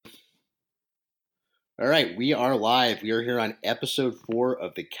All right, we are live. We are here on episode 4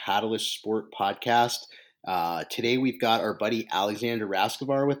 of the Catalyst Sport Podcast. Today we've got our buddy Alexander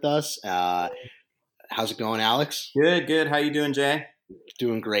Raskovar with us. How's it going, Alex? Good. How you doing, Jay?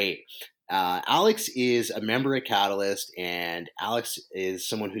 Doing great. Alex is a member at Catalyst, and Alex is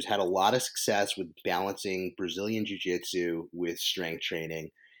someone who's had a lot of success with balancing Brazilian Jiu-Jitsu with strength training.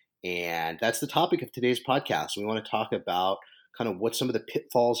 And that's the topic of today's podcast. We want to talk about kind of what some of the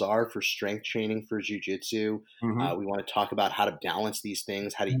pitfalls are for strength training for jiu-jitsu. We want to talk about how to balance these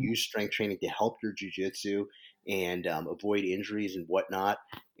things, how to use strength training to help your jiu-jitsu and avoid injuries and whatnot.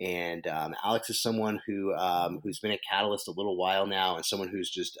 And Alex is someone who's been at Catalyst a little while now, and someone who's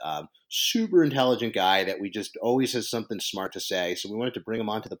just super intelligent guy that we just always has something smart to say. So we wanted to bring him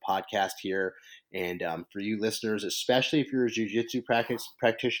onto the podcast here. And for you listeners, especially if you're a jiu-jitsu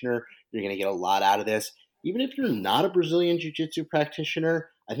practitioner, you're going to get a lot out of this. Even if you're not a Brazilian Jiu-Jitsu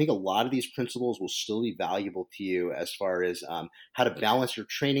practitioner, I think a lot of these principles will still be valuable to you as far as how to balance your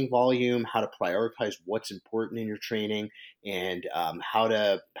training volume, how to prioritize what's important in your training, and how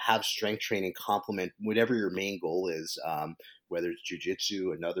to have strength training complement whatever your main goal is, whether it's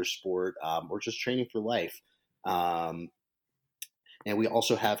Jiu-Jitsu, another sport, or just training for life. And we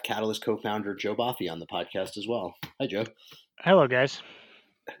also have Catalyst co-founder Joe Baffi on the podcast as well. Hi, Joe. Hello, guys.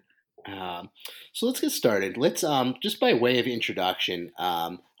 So let's get started. Let's just by way of introduction,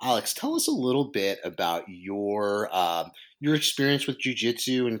 Alex, tell us a little bit about your experience with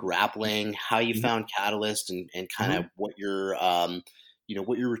jiu-jitsu and grappling, how you found Catalyst, and kind of what your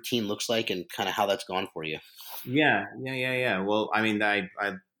what your routine looks like, and kind of how that's gone for you. Yeah. Well, I mean, I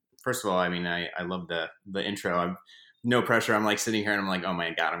first of all, I mean, I love the intro. I'm no pressure. I'm like sitting here and I'm like, oh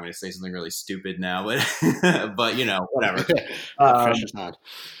my God, I'm going to say something really stupid now, but but whatever. Pressure's not.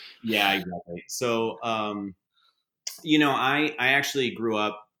 Yeah, exactly. So, I actually grew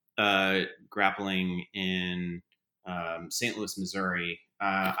up grappling in St. Louis, Missouri.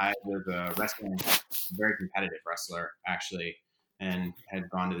 I was a very competitive wrestler, actually, and had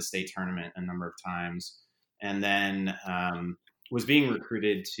gone to the state tournament a number of times. And then was being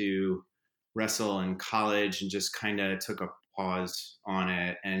recruited to wrestle in college and just kind of took a pause on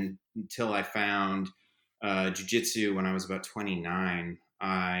it. And until I found jiu-jitsu when I was about 29,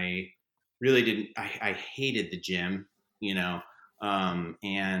 I really didn't, I hated the gym,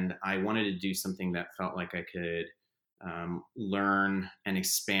 and I wanted to do something that felt like I could learn and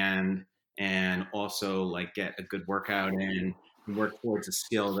expand and also like get a good workout in and work towards a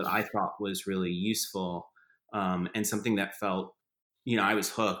skill that I thought was really useful, and something that felt, I was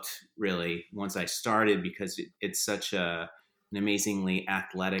hooked really once I started because it's such an amazingly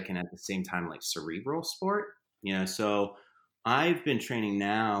athletic and at the same time like cerebral sport, so I've been training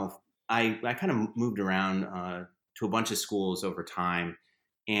now. I kind of moved around to a bunch of schools over time,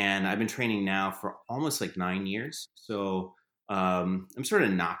 and I've been training now for almost like 9 years. So I'm sort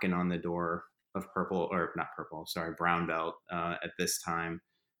of knocking on the door of brown belt at this time,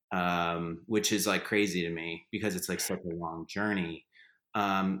 which is like crazy to me because it's like such a long journey.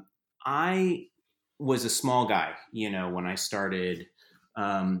 I was a small guy, when I started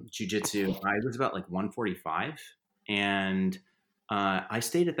jiu-jitsu. I was about like 145. And I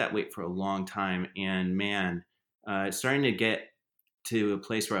stayed at that weight for a long time. And man, starting to get to a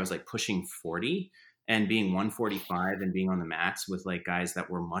place where I was like pushing 40 and being 145 and being on the mats with like guys that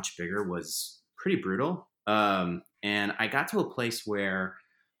were much bigger was pretty brutal. And I got to a place where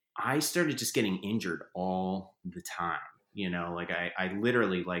I started just getting injured all the time. Like I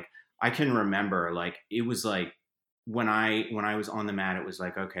literally, like, I can remember, like, it was like when I was on the mat, it was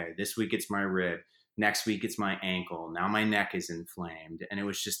like, okay, this week it's my rib. Next week it's my ankle. Now my neck is inflamed. And it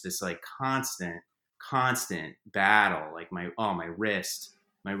was just this like constant battle. Like my wrist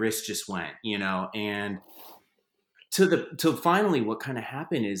just went, and to finally what kind of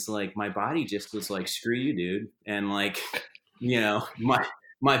happened is like my body just was like, screw you, dude. And like,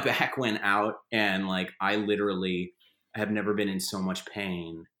 my back went out, and like I literally have never been in so much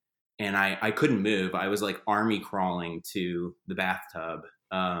pain, and I couldn't move. I was like army crawling to the bathtub.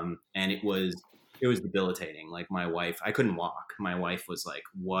 And it was debilitating. Like my wife, I couldn't walk. My wife was like,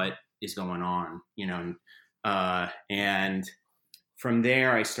 what is going on? And from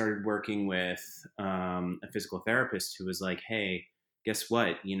there I started working with a physical therapist who was like, hey, guess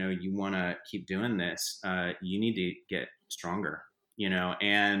what? You want to keep doing this. You need to get stronger,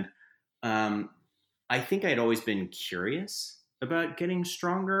 and I think I'd always been curious about getting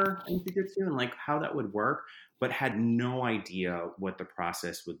stronger in jiu-jitsu and like how that would work, but had no idea what the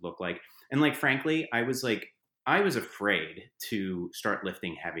process would look like. And like, frankly, I was afraid to start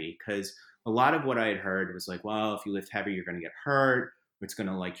lifting heavy because a lot of what I had heard was like, well, if you lift heavy, you're going to get hurt. It's going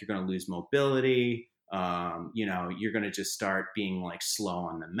to like, you're going to lose mobility. You know, you're going to just start being like slow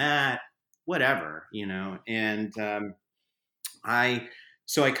on the mat, whatever, you know. And I,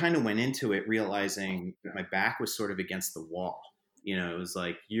 so I kind of went into it realizing that my back was sort of against the wall. You know, it was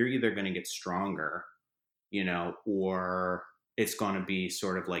like, you're either going to get stronger, you know, or it's going to be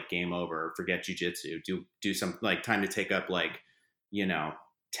sort of like game over, forget jujitsu, do some like time to take up like, you know,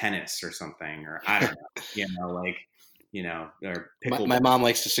 tennis or something, or I don't know, you know, like, you know, or My pickleball. mom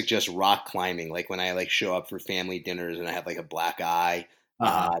likes to suggest rock climbing. Like when I like show up for family dinners and I have like a black eye,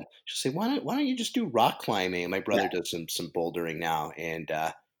 Uh-huh. she'll say, why don't you just do rock climbing? And my Yeah, brother does some bouldering now, and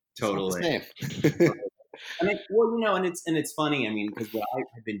it's not the totally. same. And well, you know, and it's funny. I mean, because what I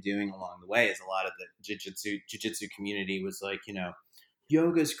have been doing along the way is a lot of the jujitsu community was like, you know,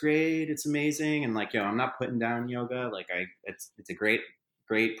 yoga's great, it's amazing, and like, yo, I'm not putting down yoga. Like, it's a great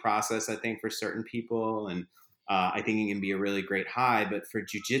process, I think, for certain people, and I think it can be a really great high. But for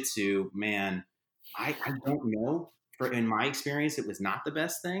jujitsu, man, I don't know. For in my experience, it was not the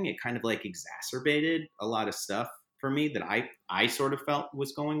best thing. It kind of like exacerbated a lot of stuff for me that I sort of felt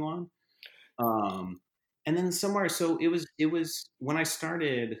was going on. And then somewhere, so it was when I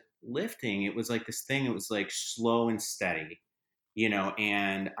started lifting, it was like this thing. It was like slow and steady, you know.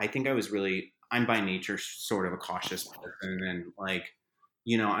 And I think I'm by nature sort of a cautious person, and like,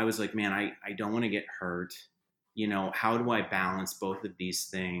 you know, I was like, man, I don't want to get hurt. You know, how do I balance both of these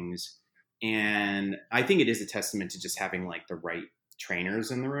things? And I think it is a testament to just having like the right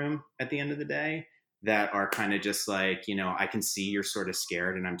trainers in the room at the end of the day that are kind of just like, you know, I can see you're sort of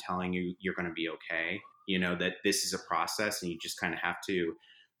scared and I'm telling you you're going to be okay. You know, that this is a process and you just kind of have to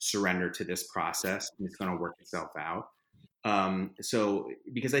surrender to this process and it's going to work itself out. So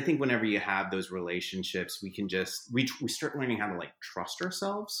because I think whenever you have those relationships, we can just we start learning how to like trust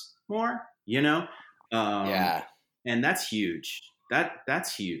ourselves more, you know. um Yeah. and that's huge.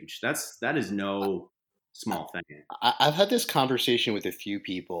 That's huge. That is no small thing. I've had this conversation with a few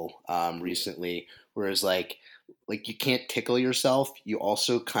people recently, whereas like you can't tickle yourself, you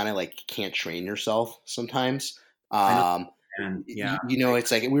also kind of like can't train yourself sometimes. I know. Um, And yeah. you know,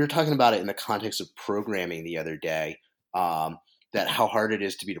 it's like we were talking about it in the context of programming the other day. Um, that how hard it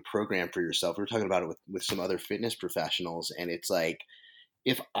is to be to program for yourself. We were talking about it with some other fitness professionals, and it's like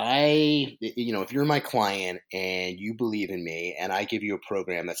if you're my client and you believe in me and I give you a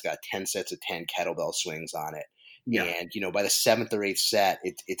program that's got 10 sets of 10 kettlebell swings on it, Yeah. and, by the seventh or eighth set,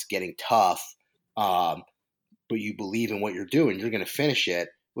 it's getting tough, um, but you believe in what you're doing, you're going to finish it.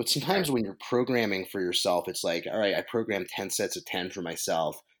 But Right. sometimes when you're programming for yourself, it's like, all right, I programmed 10 sets of 10 for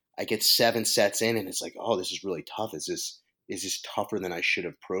myself. I get 7 sets in and it's like, oh, this is really tough. Is this tougher than I should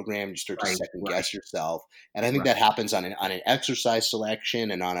have programmed? You start to Right. second Right. guess yourself. And I think Right. that happens on an exercise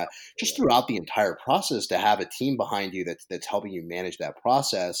selection and on a just throughout the entire process to have a team behind you that's helping you manage that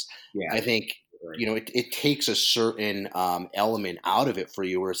process. Yeah. I think, Right. it takes a certain element out of it for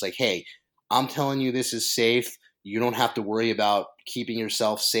you where it's like, hey, I'm telling you this is safe. You don't have to worry about keeping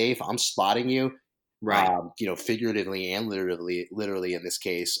yourself safe. I'm spotting you, Right. figuratively and literally in this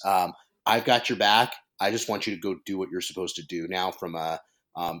case. I've got your back. I just want you to go do what you're supposed to do now from a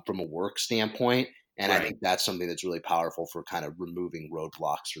work standpoint. And I Right. think that's something that's really powerful for kind of removing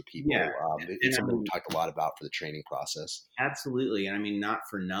roadblocks for Yeah. people. It's And I something mean, we've talked a lot about for the training process. absolutely. And I mean, not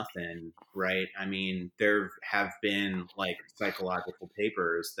for nothing, right? I mean, there have been like psychological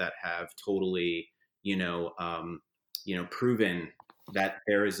papers that have totally, you know, proven that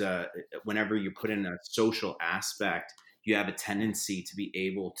there is whenever you put in a social aspect, you have a tendency to be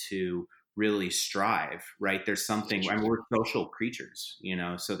able to really strive, right? There's something, I mean, we're social creatures, you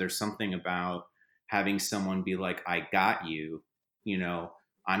know, so there's something about having someone be like, I got you, you know,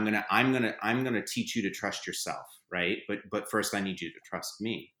 I'm gonna teach you to trust yourself, right? But first I need you to trust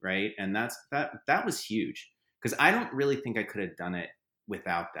me, right? And that was huge because I don't really think I could have done it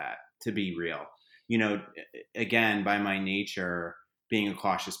without that, to be real. You know, again, by my nature, being a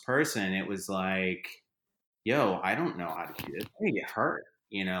cautious person, it was like, yo, I don't know how to do this. I'm gonna get hurt.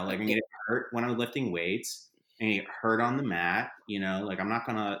 You know, like I'm gonna get hurt when I'm lifting weights and get hurt on the mat. You know, like I'm not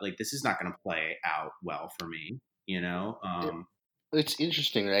gonna like this is not gonna play out well for me. You know, It's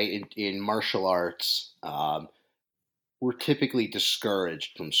interesting, right? In martial arts, we're typically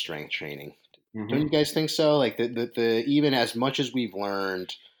discouraged from strength training. Don't you mhm. guys think so? Like the even as much as we've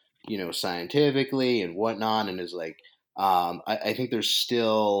learned, scientifically and whatnot, and is like, I think there's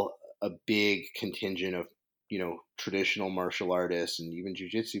still a big contingent of traditional martial artists and even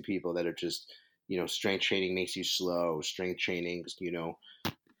jujitsu people that are just strength training makes you slow, strength training's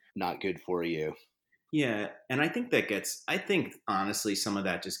not good for you. Yeah, and I think honestly, some of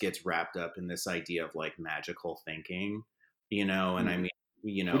that just gets wrapped up in this idea of like magical thinking, you know, and I Hmm. mean,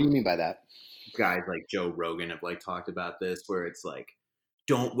 you What do know, you mean by that? guys like Joe Rogan have like talked about this, where it's like,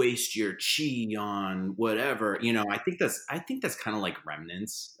 don't waste your chi on whatever. I think that's kind of like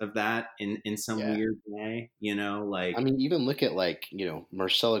remnants of that in some Yeah. weird way. Like, I mean, even look at like,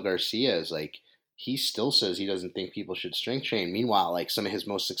 Marcelo Garcia is like, he still says he doesn't think people should strength train. Meanwhile, like some of his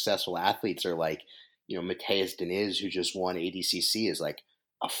most successful athletes are like, Mateus Diniz, who just won ADCC, is like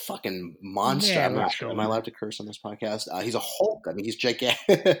a fucking monster. Yeah, I'm not let's sure. go Am I on. allowed to curse on this podcast? He's a Hulk. I mean, he's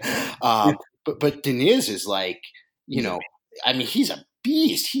gigantic. But Diniz is like, you he's a know, I mean, he's a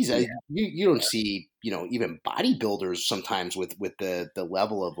beast. yeah, You don't see, even bodybuilders sometimes with the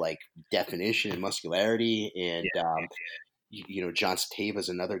level of like definition and muscularity. And yeah, John Satava is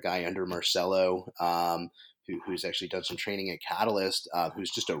another guy under Marcelo, who's actually done some training at Catalyst, who's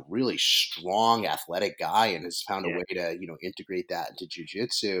just a really strong athletic guy and has found a yeah, way to integrate that into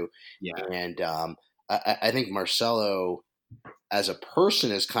jujitsu. yeah, And I think Marcelo as a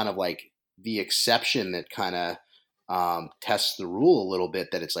person is kind of like the exception that kind of tests the rule a little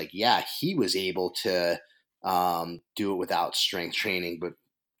bit. That it's like, yeah, he was able to do it without strength training, but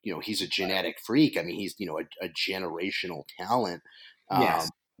he's a genetic freak. I mean, he's a generational talent. yes,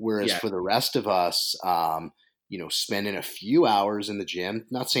 Whereas yeah, for the rest of us, spending a few hours in the gym,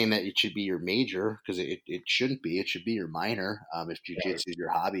 not saying that it should be your major because it shouldn't be. It should be your minor. If right, jujitsu is your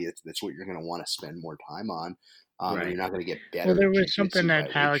hobby, that's what you're going to want to spend more time on. And right, you're not going to get Well, better there at was something jujitsu by that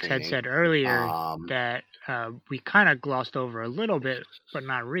weight Alex had training. said earlier Um, that we kind of glossed over a little bit, but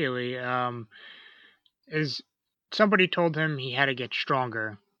not really. Is somebody told him he had to get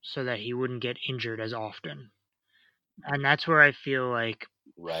stronger so that he wouldn't get injured as often. And that's where I feel like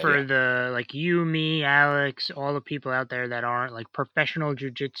right. for the like you, me, Alex, all the people out there that aren't like professional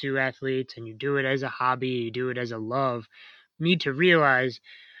jujitsu athletes and you do it as a hobby, you do it as a love, need to realize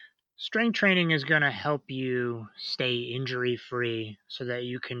strength training is going to help you stay injury free so that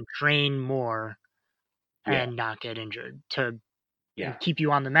you can train more yeah, and not get injured to yeah, keep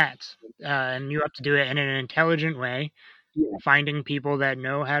you on the mats. And you have to do it in an intelligent way, yeah, finding people that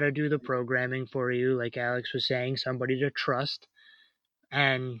know how to do the programming for you, like Alex was saying, somebody to trust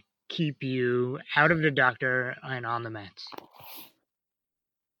and keep you out of the doctor and on the mats.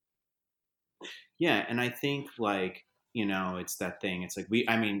 yeah. And I think like, it's that thing. It's like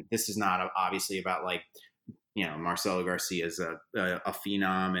I mean, this is not obviously about like, Marcelo Garcia is a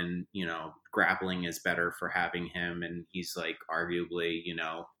phenom, and grappling is better for having him, and he's like arguably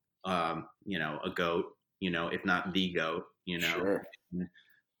a goat, if not the goat. Sure.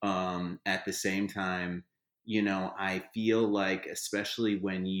 At the same time, I feel like especially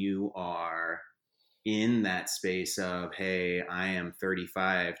when you are in that space of, hey, I am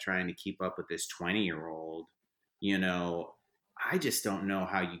 35 trying to keep up with this 20-year-old, you know I just don't know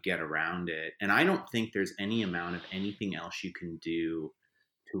how you get around it. And I don't think there's any amount of anything else you can do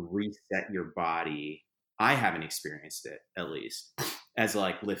to reset your body. I haven't experienced it, at least, as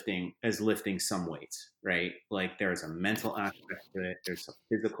like lifting some weights, right? Like there's a mental aspect to it, there's a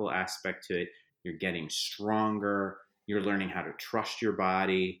physical aspect to it. You're getting stronger, you're learning how to trust your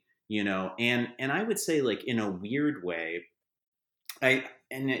body, and I would say, like, in a weird way,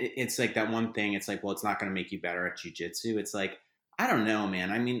 it's like that one thing. It's like, well, it's not going to make you better at jujitsu. It's like, I don't know,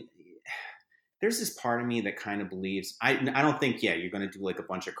 man. I mean, there's this part of me that kind of believes, I don't think, yeah, you're going to do like a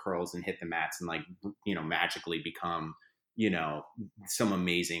bunch of curls and hit the mats and like, magically become, some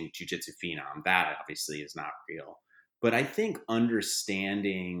amazing jujitsu phenom. That obviously is not real. But I think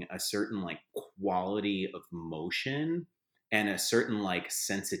understanding a certain like quality of motion and a certain like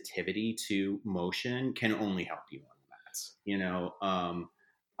sensitivity to motion can only help you on the mats.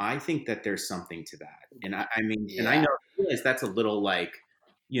 I think that there's something to that, and I mean, and I Yeah. know, I realize that's a little like,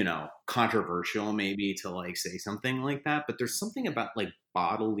 controversial maybe to like say something like that, but there's something about like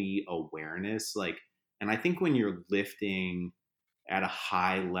bodily awareness, like, and I think when you're lifting at a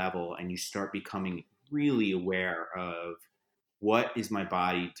high level and you start becoming really aware of what is my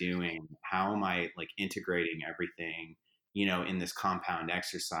body doing, how am I like integrating everything, in this compound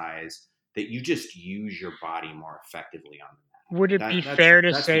exercise, that you just use your body more effectively on the Would it mat. be That's fair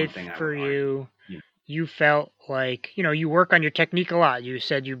to that's say one thing I would for argue. you, you felt like, you work on your technique a lot. You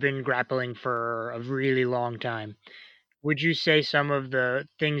said you've been grappling for a really long time. Would you say some of the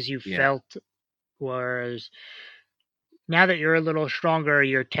things you Yeah. felt was now that you're a little stronger,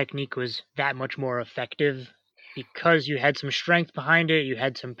 your technique was that much more effective because you had some strength behind it, you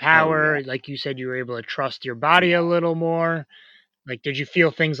had some Oh yeah. power, like you said, you were able to trust your body a little more. Like, did you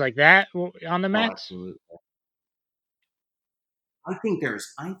feel things like that on the Oh, mats? absolutely. I think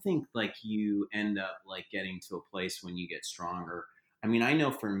like you end up like getting to a place when you get stronger. I mean, I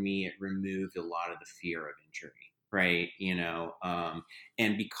know for me, it removed a lot of the fear of injury. right?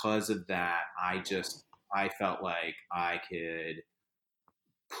 And because of that, I felt like I could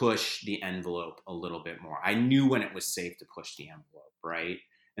push the envelope a little bit more. I knew when it was safe to push the envelope, right?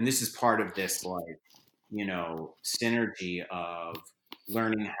 And this is part of this, like, synergy of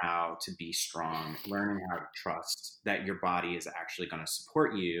learning how to be strong, learning how to trust that your body is actually going to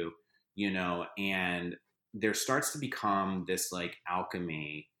support you, and there starts to become this like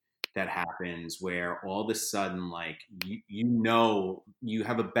alchemy that happens where all of a sudden, like, you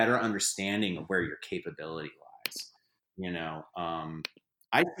have a better understanding of where your capability lies.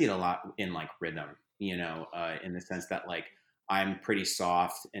 I see it a lot in like rhythm, in the sense that like I'm pretty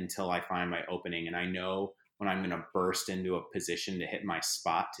soft until I find my opening, and I know when I'm going to burst into a position to hit my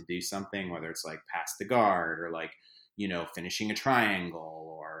spot to do something, whether it's like past the guard or like, finishing a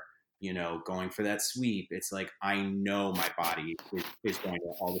triangle or, going for that sweep. It's like I know my body is going to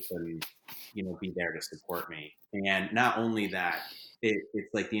all of a sudden, be there to support me. And not only that, it's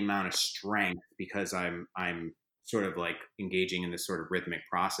like the amount of strength, because I'm sort of like engaging in this sort of rhythmic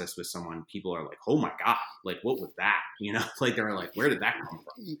process with someone. People are like, oh my god, like what was that? Like they're like, where did that come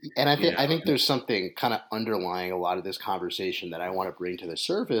from? And I think there's something kind of underlying a lot of this conversation that I want to bring to the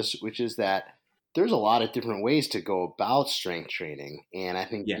surface, which is that there's a lot of different ways to go about strength training. And I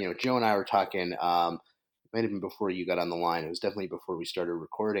think, Yeah. Joe and I were talking, might have been before you got on the line. It was definitely before we started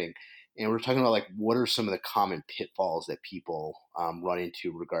recording. And we are talking about like, what are some of the common pitfalls that people run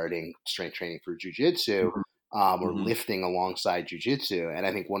into regarding strength training for jujitsu or lifting alongside jujitsu. And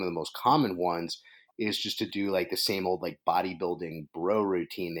I think one of the most common ones is just to do like the same old like bodybuilding bro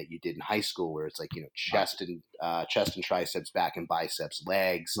routine that you did in high school, where it's like, chest and triceps, back and biceps,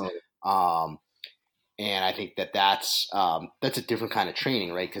 legs. And I think that's a different kind of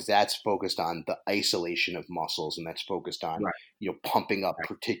training, right? Because that's focused on the isolation of muscles, and that's focused on pumping up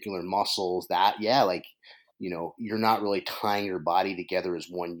particular muscles. You're not really tying your body together as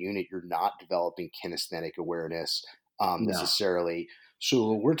one unit. You're not developing kinesthetic awareness necessarily.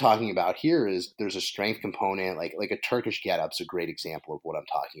 So what we're talking about here is there's a strength component, like a Turkish get-up's a great example of what I'm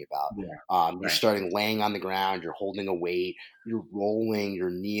talking about. You're starting laying on the ground, you're holding a weight, you're rolling,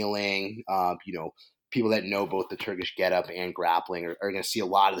 you're kneeling. People that know both the Turkish get-up and grappling are going to see a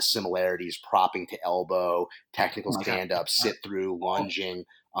lot of the similarities: propping to elbow, technical stand-up, sit-through, lunging.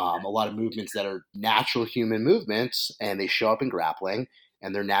 A lot of movements that are natural human movements, and they show up in grappling,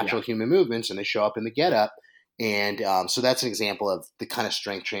 and they're natural human movements, and they show up in the get-up. And so that's an example of the kind of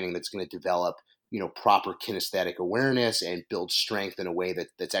strength training that's going to develop, proper kinesthetic awareness and build strength in a way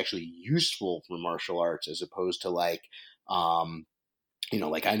that's actually useful for martial arts, as opposed to like,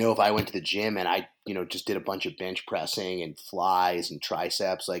 like I know if I went to the gym and I, just did a bunch of bench pressing and flies and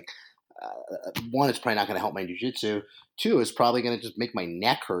triceps, like one, it's probably not going to help my jiu-jitsu. Two, it's probably going to just make my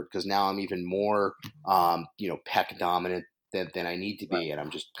neck hurt because now I'm even more, pec dominant than I need to be, and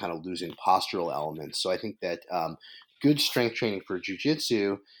I'm just kind of losing postural elements. So I think that good strength training for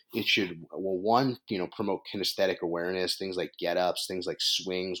jiu-jitsu, it should, one, promote kinesthetic awareness, things like get-ups, things like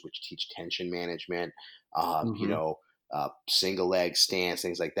swings, which teach tension management, single leg stance,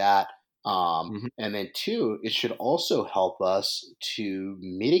 things like that. And then two, it should also help us to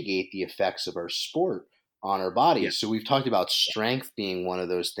mitigate the effects of our sport on our bodies. Yeah. So we've talked about strength being one of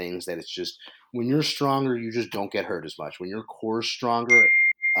those things that it's just, when you're stronger, you just don't get hurt as much. When your core's stronger,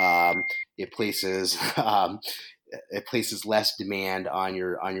 it places less demand on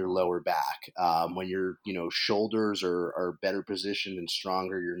your lower back. When your shoulders are better positioned and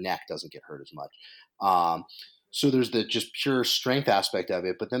stronger, your neck doesn't get hurt as much. So there's the just pure strength aspect of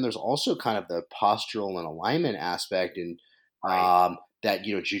it, but then there's also kind of the postural and alignment aspect, and that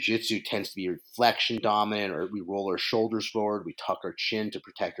jiu-jitsu tends to be reflection dominant, or we roll our shoulders forward, we tuck our chin to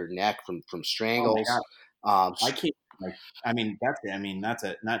protect our neck from strangles. I can't. That's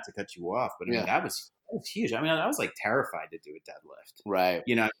not to cut you off, but that was huge. I was like terrified to do a deadlift. Right.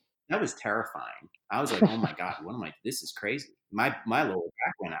 That was terrifying. I was like, oh my God, what am I? This is crazy. My lower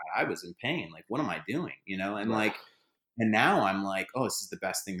back went out. I was in pain. Like, what am I doing? And now I'm like, oh, this is the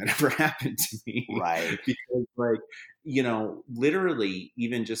best thing that ever happened to me. Right. Because literally,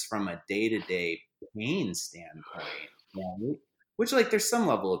 even just from a day-to-day pain standpoint, which like there's some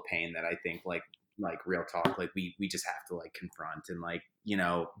level of pain that I think like real talk, like we just have to like confront and like,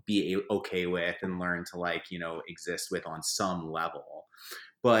 be okay with and learn to like, exist with on some level.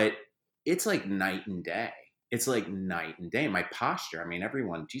 But it's like night and day. It's like night and day. My posture,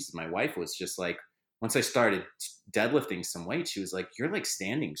 my wife was just like, once I started deadlifting some weight, she was like, you're like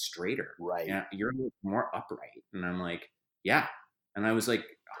standing straighter. Right. You're more upright. And I'm like, yeah. And I was like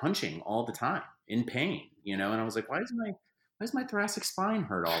hunching all the time in pain, and I was like, why why does my thoracic spine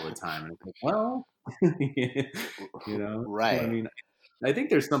hurt all the time? And it's like, well, So, I Right. mean, I think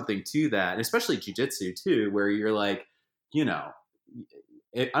there's something to that, especially jujitsu too, where you're like, you know,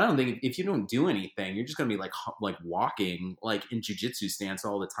 I don't think if you don't do anything, you're just gonna be like walking like in jujitsu stance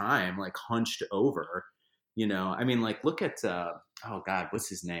all the time, like hunched over. I mean, like look at oh God, what's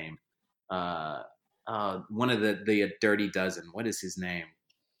his name? Uh, one of the Dirty Dozen. What is his name?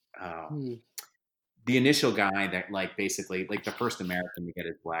 Uh, Hmm. the initial guy that like basically like the first American to get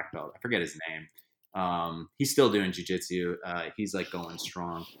his black belt. I forget his name. He's still doing jujitsu. He's like going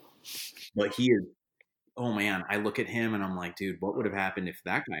strong, but he is. Oh man, I look at him and I'm like, dude, what would have happened if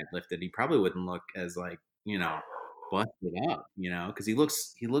that guy had lifted? He probably wouldn't look as like busted up, because he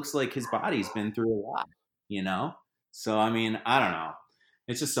looks like his body's been through a lot, you know. So I mean, I don't know.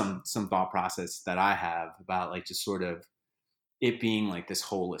 It's just some thought process that I have about like just sort of it being like this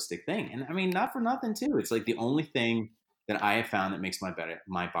holistic thing. And I mean, not for nothing too. It's like the only thing that I have found that makes my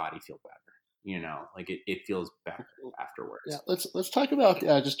body feel better. Like it feels better Yeah, afterwards. let's talk about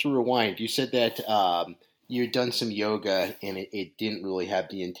just to rewind. You said that you'd done some yoga and it didn't really have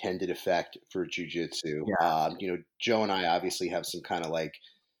the intended effect for jujitsu. Yeah. Joe and I obviously have some kind of like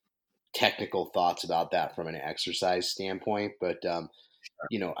technical thoughts about that from an exercise standpoint, but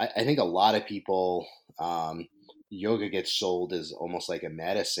I think a lot of people yoga gets sold as almost like a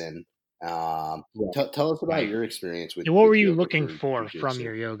medicine. Right. Tell us about Right. your experience with What were you yoga looking for for from jujitsu.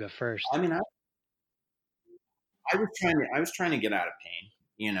 your yoga first? I mean, I was trying to get out of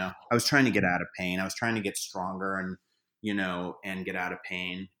pain. I was trying to get out of pain. I was trying to get stronger and get out of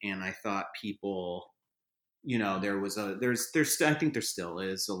pain. And I thought people, there's I think there still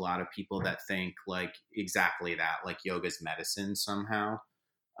is a lot of people that think like exactly that, like yoga's medicine somehow.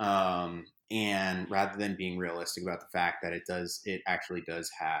 And rather than being realistic about the fact that it actually does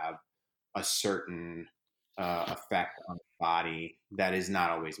have a certain effect on the body that is not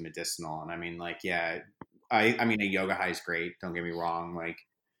always medicinal. And I mean, like, yeah, I mean, a yoga high is great. Don't get me wrong. Like,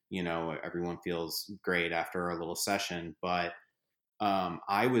 everyone feels great after a little session, but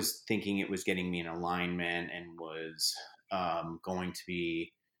I was thinking it was getting me in alignment and was going to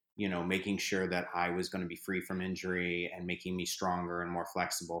be, making sure that I was going to be free from injury and making me stronger and more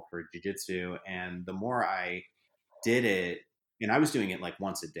flexible for jujitsu. And the more I did it, and I was doing it like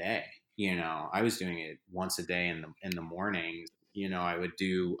once a day. I was doing it once a day in the mornings. I would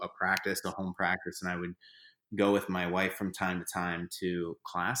do a home practice, and I would go with my wife from time to time to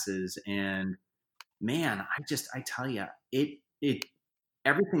classes. And man, I tell you, it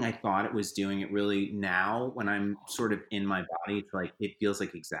everything I thought it was doing, it really now when I'm sort of in my body, it's like it feels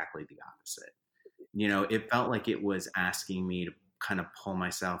like exactly the opposite. It felt like it was asking me to kind of pull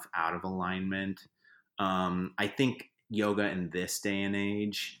myself out of alignment. I think yoga in this day and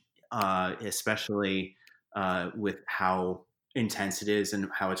age, especially with how intense it is and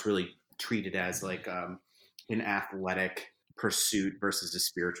how it's really treated as like an athletic pursuit versus a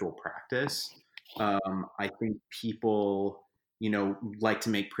spiritual practice. I think people, like to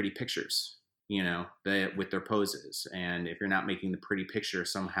make pretty pictures, with their poses. And if you're not making the pretty picture,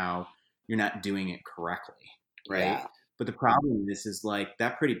 somehow you're not doing it correctly, right? Yeah. But the problem is like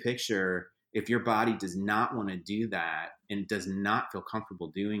that pretty picture, if your body does not want to do that and does not feel comfortable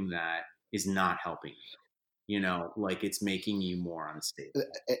doing that, is not helping you. Like it's making you more unstable.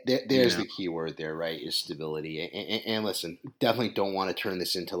 You There's know, the key word there, right? Is stability. And listen, definitely don't want to turn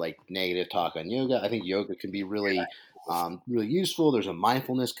this into like negative talk on yoga. I think yoga can be really, really useful. There's a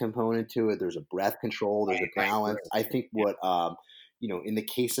mindfulness component to it. There's a breath control. There's a I balance. agree. I think what, in the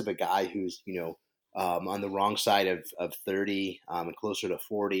case of a guy who's, on the wrong side of 30 and closer to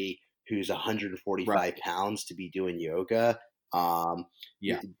 40, who's Right. 145 pounds to be doing yoga. Um,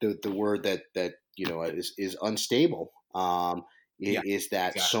 Yeah. the word that is unstable. Yeah. Is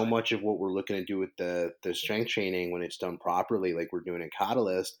that so Exactly. much of what we're looking to do with the strength training when it's done properly, like we're doing in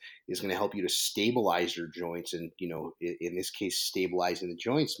Catalyst, is going to help you to stabilize your joints, and in this case, stabilizing the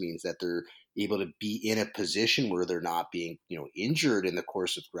joints means that they're able to be in a position where they're not being injured in the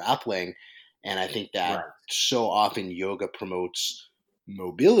course of grappling. And I think that Right. so often yoga promotes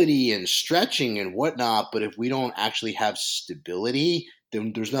mobility and stretching and whatnot, but if we don't actually have stability,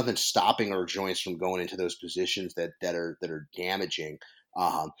 then there's nothing stopping our joints from going into those positions that are damaging.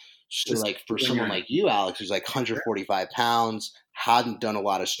 Um, so, Just like for when you're someone in like you, Alex, who's like 145 pounds, hadn't done a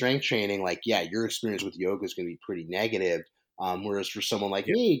lot of strength training, like yeah, your experience with yoga is going to be pretty negative. Whereas for someone like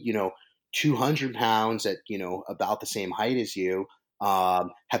yeah, me, 200 pounds at about the same height as you,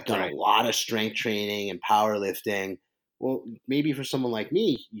 have done a right. lot of strength training and powerlifting. Well, maybe for someone like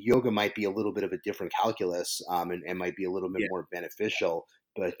me, yoga might be a little bit of a different calculus, and might be a little bit Yeah. more beneficial.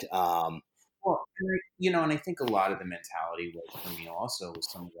 But Well, and I think a lot of the mentality was for me also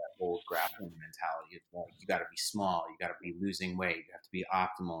was some of that old grappling mentality. It's like you got to be small, you got to be losing weight, you have to be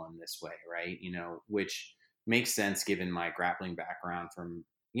optimal in this way, right? Which makes sense given my grappling background from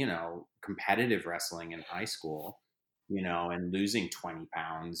competitive wrestling in high school, and losing 20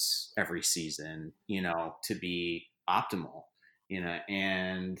 pounds every season, to be optimal,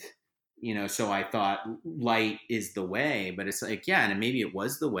 and so I thought light is the way, but it's like, yeah, and maybe it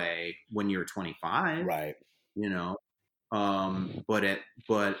was the way when you're 25, Right. you know, but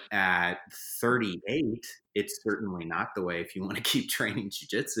at 38, it's certainly not the way if you want to keep training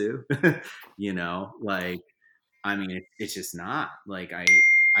jujitsu, like, I mean, it's just not like, I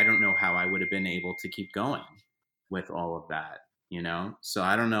don't know how I would have been able to keep going with all of that, so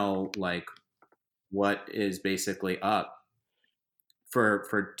I don't know, like, what is basically up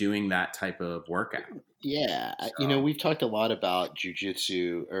for doing that type of workout. Yeah, So, we've talked a lot about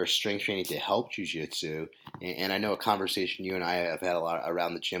jujitsu or strength training to help jujitsu, and I know a conversation you and I have had a lot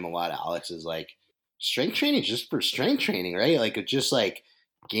around the gym. A lot, Alex, is like strength training just for strength training, right? Like just like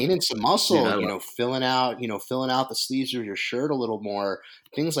gaining some dude, muscle, I love filling out the sleeves of your shirt a little more,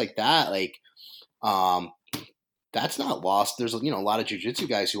 things like that. Like, um, that's not lost. There's a lot of jujitsu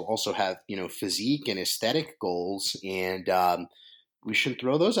guys who also have physique and aesthetic goals, and we shouldn't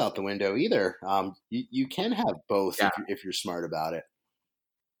throw those out the window either. You can have both yeah. if you're smart about it.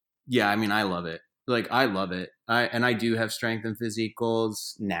 Yeah, I mean, I love it. Like, I love it. I do have strength and physique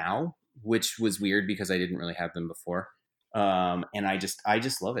goals now, which was weird because I didn't really have them before. And I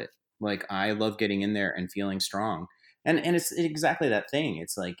just love it. Like, I love getting in there and feeling strong. And it's exactly that thing.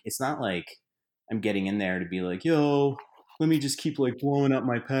 It's like, it's not like I'm getting in there to be like, yo, let me just keep like blowing up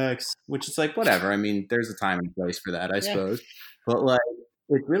my pecs, which is like, whatever. I mean, there's a time and place for that, I Yeah. suppose. But like,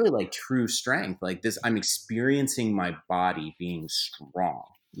 it's really like true strength. Like this, I'm experiencing my body being strong,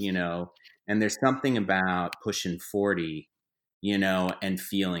 and there's something about pushing 40, and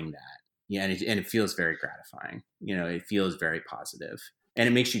feeling that. Yeah. And it feels very gratifying. It feels very positive, and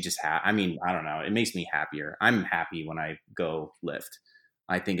it makes you just I mean, I don't know. It makes me happier. I'm happy when I go lift.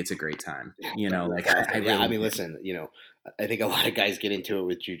 I think it's a great time. Like I Yeah, I really, mean, listen, I think a lot of guys get into it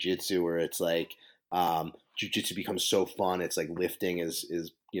with jujitsu where it's like jujitsu becomes so fun. It's like lifting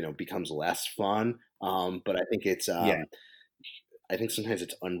is becomes less fun. But I think it's yeah, I think sometimes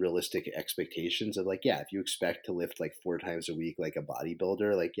it's unrealistic expectations of like, yeah, if you expect to lift like 4 times a week like a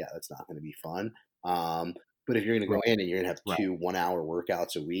bodybuilder, like, yeah, that's not going to be fun. But if you're going to go right, in and you're going to have right. 2 1-hour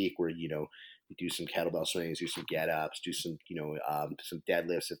workouts a week where you do some kettlebell swings, do some get ups, do some some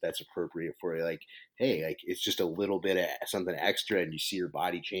deadlifts if that's appropriate for you, like, hey, like it's just a little bit of something extra, and you see your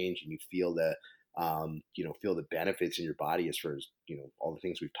body change and you feel the feel the benefits in your body as far as all the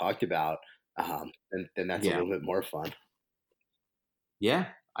things we've talked about. Then that's a Yeah. little bit more fun. Yeah,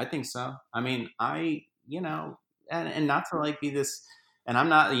 I think so. I mean, and not to like be this, and I'm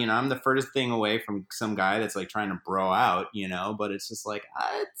not, I'm the furthest thing away from some guy that's like trying to bro out, but it's just like,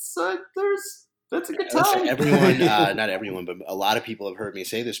 that's a good Listen, time. everyone, not everyone, but a lot of people have heard me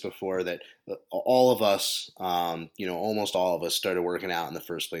say this before, that all of us, almost all of us started working out in the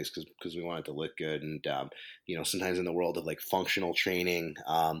first place because we wanted to look good. And, sometimes in the world of like functional training,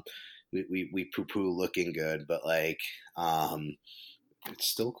 we poo-poo looking good, but like, it's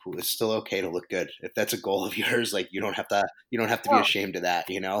still cool. It's still okay to look good. If that's a goal of yours, like you don't have to be Well, ashamed of that,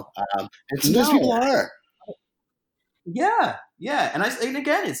 and sometimes people no, are. yeah, yeah, and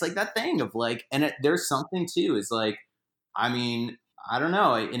again, it's like that thing of like, and there's something too. Is like, I mean, I don't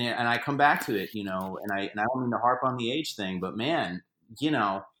know, and I come back to it, and I don't mean to harp on the age thing, but man, you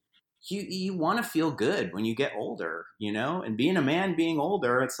know, you want to feel good when you get older, and being a man, being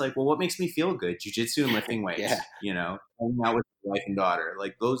older, it's like, well, what makes me feel good? Jiu-jitsu and lifting weights, Yeah. hanging out with my wife and daughter,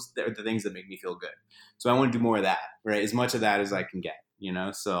 like those are the things that make me feel good. So I want to do more of that, right? As much of that as I can get,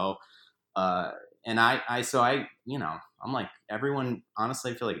 so uh and I'm like, everyone,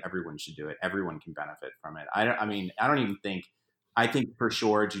 honestly, I feel like everyone should do it. Everyone can benefit from it. I mean, I don't even think, I think for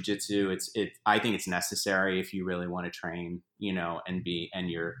sure jujitsu, I think it's necessary if you really want to train, and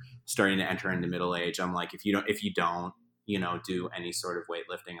you're starting to enter into middle age. I'm like, if you don't, do any sort of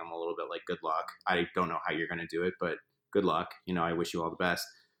weightlifting, I'm a little bit like, good luck. I don't know how you're going to do it, but good luck. I wish you all the best.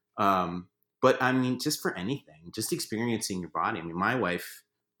 But I mean, just for anything, just experiencing your body. I mean, my wife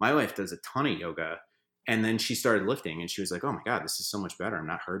does a ton of yoga, and then she started lifting and she was like, oh my God, this is so much better. I'm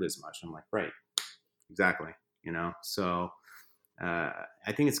not hurt as much. I'm like, right, exactly. So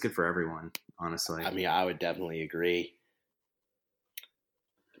I think it's good for everyone, honestly. I mean, I would definitely agree.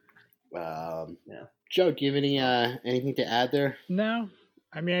 Yeah. Joe, do you have anything to add there? No,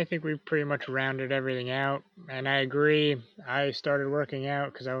 I mean, I think we've pretty much rounded everything out, and I agree. I started working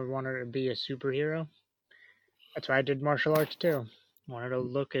out because I wanted to be a superhero. That's why I did martial arts too. Wanted to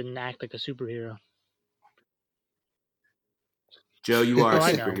look and act like a superhero. Joe, you are a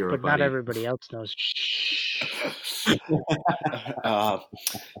I know, superhero, but buddy. not everybody else knows.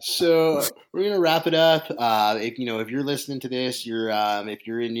 So we're gonna wrap it up. If you're listening to this, if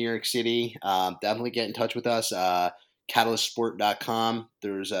you're in New York City, definitely get in touch with us. CatalystSport.com.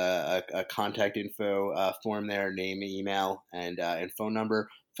 There's a contact info form there, name, email, and phone number.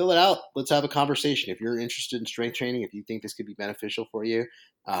 Fill it out. Let's have a conversation. If you're interested in strength training, if you think this could be beneficial for you,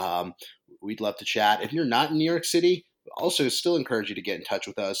 we'd love to chat. If you're not in New York City, also still encourage you to get in touch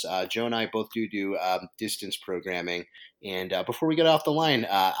with us. Joe and I both do distance programming. And before we get off the line,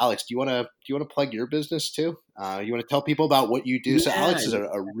 Alex, do you want to plug your business too? You want to tell people about what you do? So Alex is a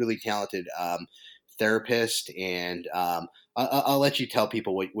really talented therapist, and I'll let you tell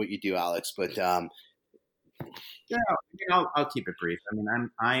people what you do, Alex. But I'll keep it brief. I mean,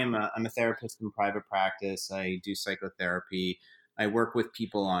 I'm a therapist in private practice. I do psychotherapy. I work with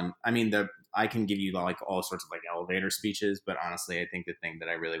people on. I mean, I can give you like all sorts of like elevator speeches, but honestly, I think the thing that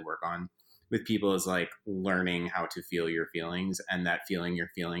I really work on with people is like learning how to feel your feelings, and that feeling your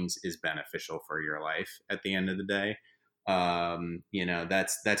feelings is beneficial for your life at the end of the day.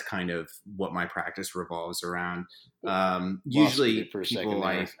 That's kind of what my practice revolves around. Usually people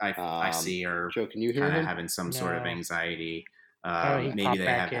I see are Joe, can you hear kind of him? having some sort of anxiety. He Maybe they have popped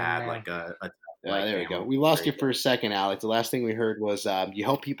back in had now. like a there we go. We lost you for a second, Alex. The last thing we heard was you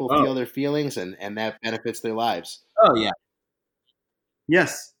help people feel their feelings, and that benefits their lives. Oh yeah.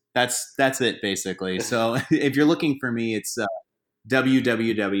 Yes, that's it basically. So if you're looking for me, it's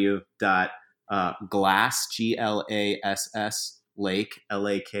www.glass Lake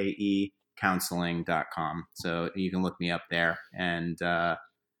Lake counseling.com. So you can look me up there, and check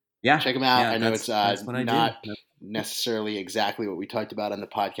them out. Yeah, I know it's not necessarily exactly what we talked about on the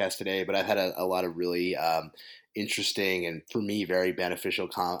podcast today, but I've had a lot of really interesting and for me very beneficial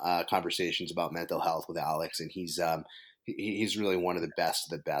conversations about mental health with Alex, and he's really one of the best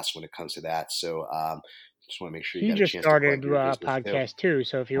when it comes to that. So just want to make sure you he got a just chance started to plug your a podcast too.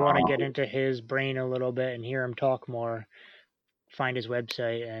 So if you want to get into his brain a little bit and hear him talk more, find his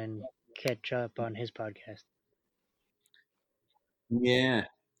website and catch up on his podcast. Yeah.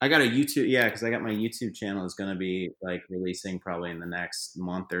 I got a YouTube, because I got my YouTube channel is going to be like releasing probably in the next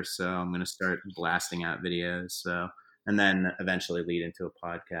month or so. I'm going to start blasting out videos, so and then eventually lead into a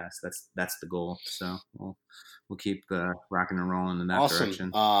podcast. That's the goal. So we'll keep rocking and rolling in that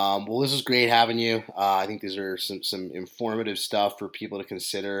direction. Well, this is great having you. I think these are some informative stuff for people to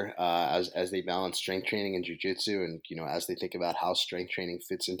consider as they balance strength training and jiu-jitsu, and as they think about how strength training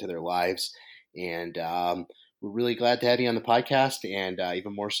fits into their lives. And we're really glad to have you on the podcast, and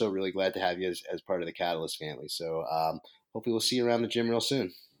even more so, really glad to have you as part of the Catalyst family. So hopefully we'll see you around the gym real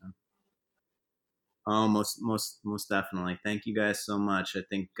soon. Oh, most definitely. Thank you guys so much. I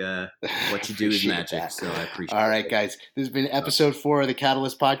think what you do is magic, so I appreciate it. All right, guys. This has been episode 4 of the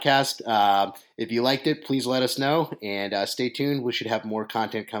Catalyst podcast. If you liked it, please let us know, and stay tuned. We should have more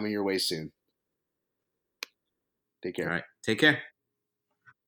content coming your way soon. Take care. All right. Take care.